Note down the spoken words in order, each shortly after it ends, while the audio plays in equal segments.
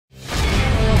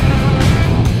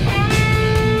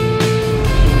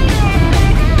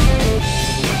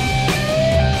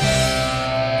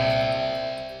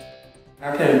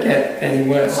any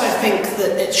worse. I think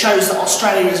that it shows that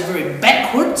Australia is very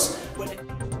backwards.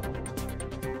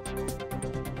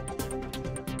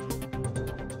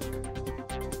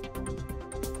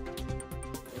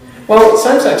 Well,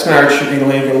 same-sex marriage should be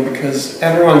legal because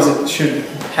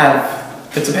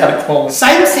it's about equality.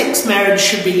 Same-sex marriage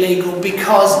should be legal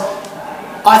because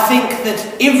I think that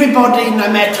everybody,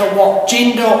 no matter what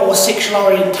gender or sexual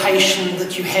orientation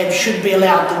that you have, should be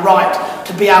allowed the right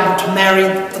to be able to marry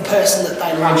the person that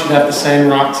they love. Everyone should have the same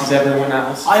rights as everyone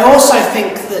else. I also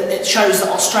think that it shows that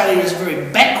Australia is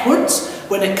very backwards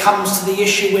when it comes to the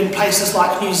issue when places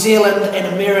like New Zealand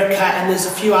and America, and there's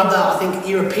a few other, I think,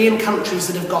 European countries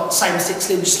that have got same-sex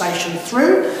legislation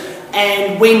through,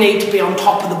 and we need to be on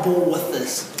top of the ball with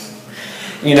this.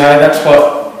 You know, that's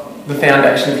what the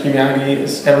foundation of humanity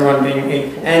is, everyone being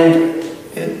equal. And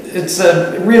it's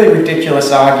a really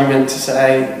ridiculous argument to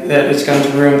say that it's going to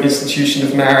ruin the institution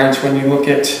of marriage when you look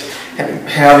at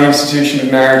how the institution of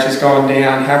marriage has gone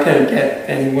down. How can it get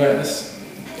any worse?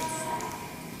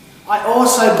 I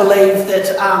also believe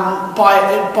that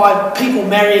by people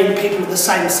marrying people of the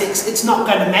same sex, it's not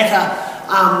going to matter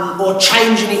or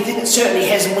change anything. It certainly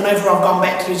hasn't. Whenever I've gone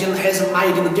back to New Zealand, it hasn't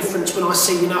made any difference when I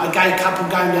see, a gay couple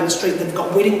going down the street that've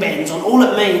got wedding bands on. All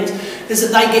it means is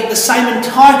that they get the same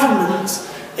entitlements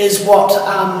as what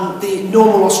the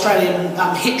normal Australian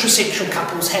heterosexual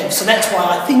couples have. So that's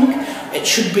why I think it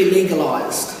should be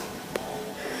legalised.